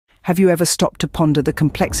Have you ever stopped to ponder the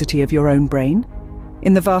complexity of your own brain?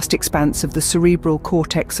 In the vast expanse of the cerebral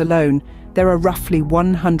cortex alone, there are roughly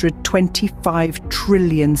 125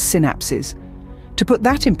 trillion synapses. To put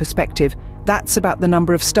that in perspective, that's about the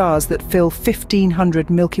number of stars that fill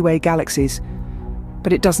 1,500 Milky Way galaxies.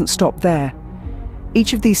 But it doesn't stop there.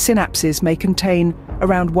 Each of these synapses may contain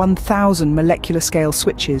around 1,000 molecular-scale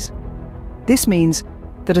switches. This means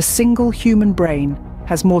that a single human brain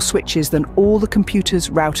has more switches than all the computers,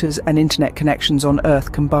 routers, and internet connections on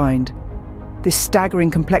Earth combined. This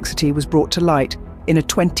staggering complexity was brought to light in a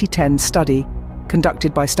 2010 study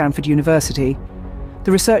conducted by Stanford University.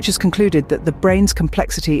 The researchers concluded that the brain's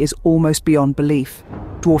complexity is almost beyond belief,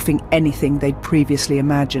 dwarfing anything they'd previously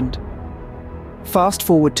imagined. Fast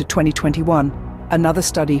forward to 2021, another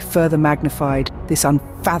study further magnified this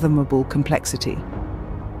unfathomable complexity.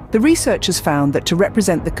 The researchers found that to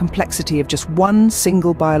represent the complexity of just one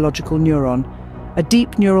single biological neuron, a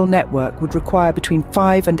deep neural network would require between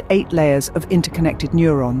 5 and 8 layers of interconnected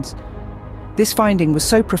neurons. This finding was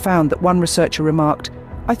so profound that one researcher remarked,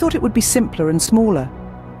 "I thought it would be simpler and smaller."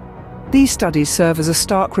 These studies serve as a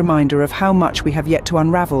stark reminder of how much we have yet to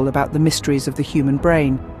unravel about the mysteries of the human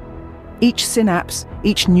brain. Each synapse,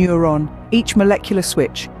 each neuron, each molecular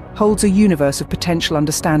switch holds a universe of potential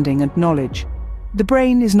understanding and knowledge. The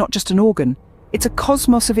brain is not just an organ, it's a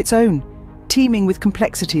cosmos of its own, teeming with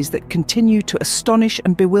complexities that continue to astonish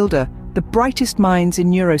and bewilder the brightest minds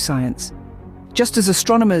in neuroscience. Just as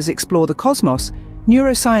astronomers explore the cosmos,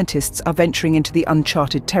 neuroscientists are venturing into the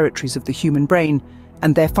uncharted territories of the human brain,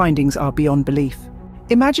 and their findings are beyond belief.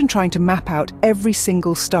 Imagine trying to map out every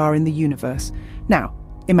single star in the universe. Now,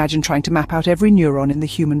 imagine trying to map out every neuron in the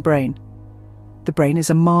human brain. The brain is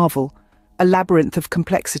a marvel, a labyrinth of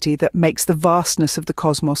complexity that makes the vastness of the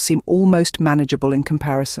cosmos seem almost manageable in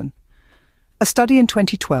comparison. A study in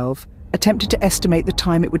 2012 attempted to estimate the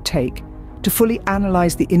time it would take to fully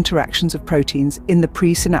analyze the interactions of proteins in the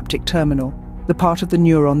presynaptic terminal, the part of the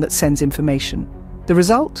neuron that sends information. The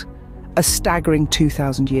result? A staggering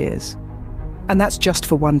 2,000 years. And that's just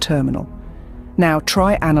for one terminal. Now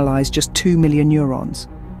try analyze just 2 million neurons.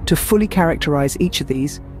 To fully characterize each of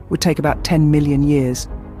these would take about 10 million years.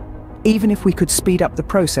 Even if we could speed up the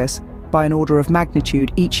process by an order of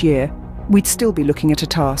magnitude each year, we'd still be looking at a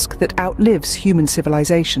task that outlives human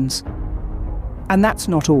civilizations. And that's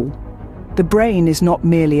not all. The brain is not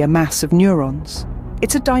merely a mass of neurons.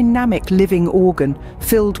 It's a dynamic living organ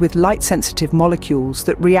filled with light-sensitive molecules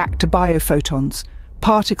that react to biophotons,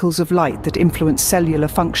 particles of light that influence cellular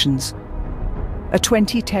functions. A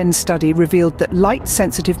 2010 study revealed that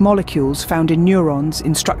light-sensitive molecules found in neurons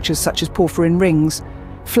in structures such as porphyrin rings,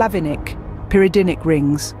 flavinic, pyridinic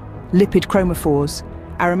rings, lipid chromophores,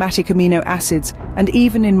 aromatic amino acids, and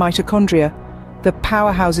even in mitochondria, the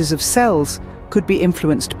powerhouses of cells could be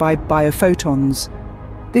influenced by biophotons.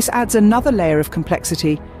 This adds another layer of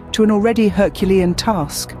complexity to an already Herculean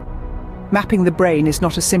task. Mapping the brain is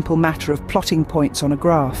not a simple matter of plotting points on a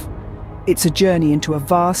graph. It's a journey into a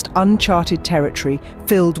vast, uncharted territory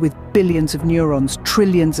filled with billions of neurons,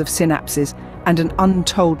 trillions of synapses, and an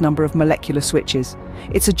untold number of molecular switches.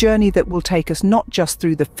 It's a journey that will take us not just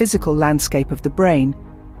through the physical landscape of the brain,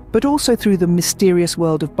 but also through the mysterious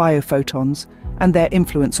world of biophotons and their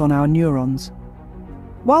influence on our neurons.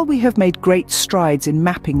 While we have made great strides in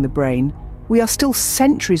mapping the brain, we are still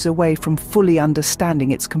centuries away from fully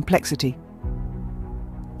understanding its complexity.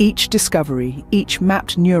 Each discovery, each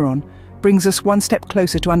mapped neuron, brings us one step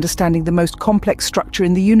closer to understanding the most complex structure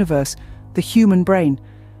in the universe, the human brain.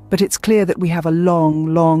 But it's clear that we have a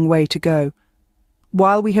long, long way to go.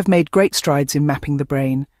 While we have made great strides in mapping the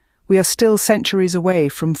brain, we are still centuries away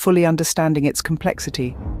from fully understanding its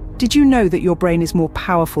complexity. Did you know that your brain is more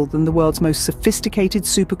powerful than the world's most sophisticated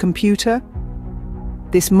supercomputer?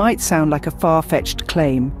 This might sound like a far-fetched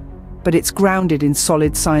claim, but it's grounded in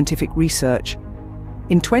solid scientific research.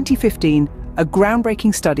 In 2015, a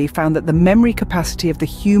groundbreaking study found that the memory capacity of the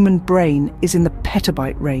human brain is in the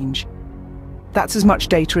petabyte range. That's as much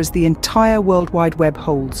data as the entire World Wide Web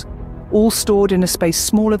holds, all stored in a space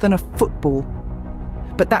smaller than a football.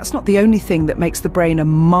 But that's not the only thing that makes the brain a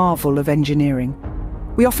marvel of engineering.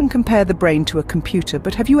 We often compare the brain to a computer,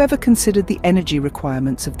 but have you ever considered the energy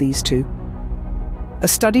requirements of these two? A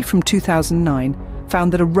study from 2009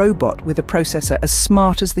 found that a robot with a processor as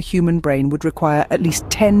smart as the human brain would require at least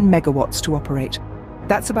 10 megawatts to operate.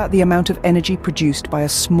 That's about the amount of energy produced by a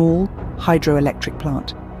small hydroelectric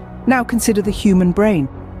plant. Now consider the human brain.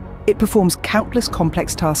 It performs countless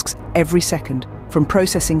complex tasks every second, from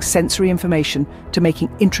processing sensory information to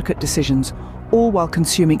making intricate decisions, all while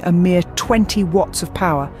consuming a mere 20 watts of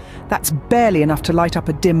power. That's barely enough to light up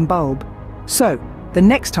a dim bulb. So, The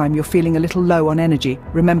next time you're feeling a little low on energy,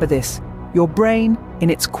 remember this. Your brain, in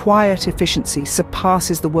its quiet efficiency,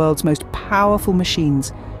 surpasses the world's most powerful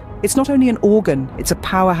machines. It's not only an organ, it's a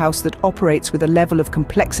powerhouse that operates with a level of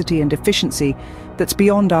complexity and efficiency that's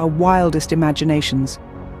beyond our wildest imaginations.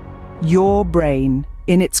 Your brain,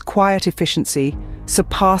 in its quiet efficiency,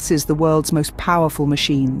 surpasses the world's most powerful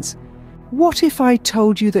machines. What if I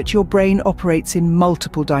told you that your brain operates in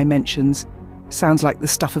multiple dimensions? Sounds like the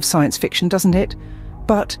stuff of science fiction, doesn't it?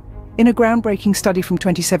 But in a groundbreaking study from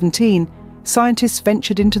 2017, scientists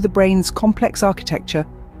ventured into the brain's complex architecture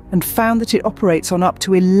and found that it operates on up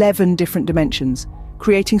to 11 different dimensions,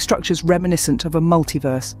 creating structures reminiscent of a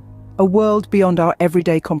multiverse, a world beyond our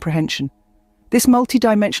everyday comprehension. This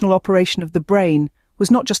multi-dimensional operation of the brain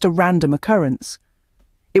was not just a random occurrence.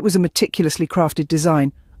 It was a meticulously crafted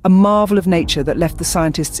design, a marvel of nature that left the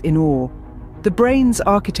scientists in awe. The brain's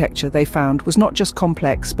architecture, they found, was not just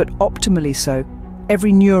complex, but optimally so.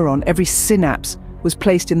 Every neuron, every synapse was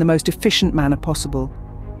placed in the most efficient manner possible.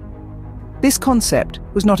 This concept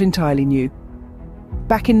was not entirely new.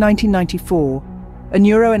 Back in 1994, a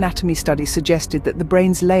neuroanatomy study suggested that the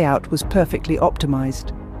brain's layout was perfectly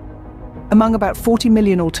optimized. Among about 40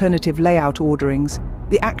 million alternative layout orderings,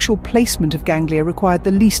 the actual placement of ganglia required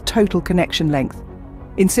the least total connection length.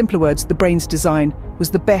 In simpler words, the brain's design was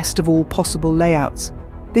the best of all possible layouts.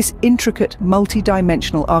 This intricate,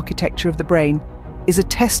 multi-dimensional architecture of the brain is a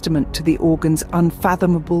testament to the organ's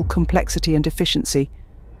unfathomable complexity and efficiency.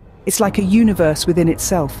 It's like a universe within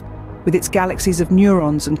itself, with its galaxies of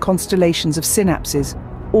neurons and constellations of synapses,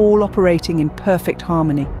 all operating in perfect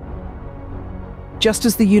harmony. Just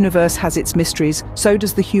as the universe has its mysteries, so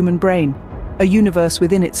does the human brain, a universe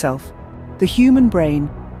within itself. The human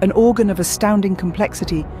brain, an organ of astounding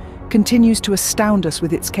complexity, continues to astound us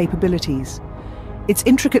with its capabilities. Its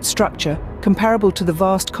intricate structure, comparable to the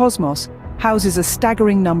vast cosmos, houses a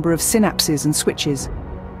staggering number of synapses and switches.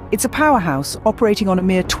 It's a powerhouse operating on a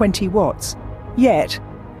mere 20 watts, yet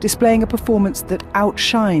displaying a performance that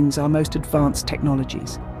outshines our most advanced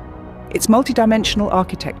technologies. Its multidimensional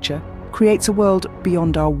architecture creates a world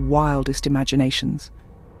beyond our wildest imaginations.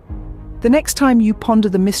 The next time you ponder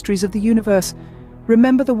the mysteries of the universe,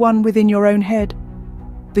 remember the one within your own head.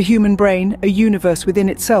 The human brain, a universe within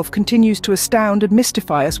itself, continues to astound and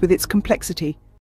mystify us with its complexity.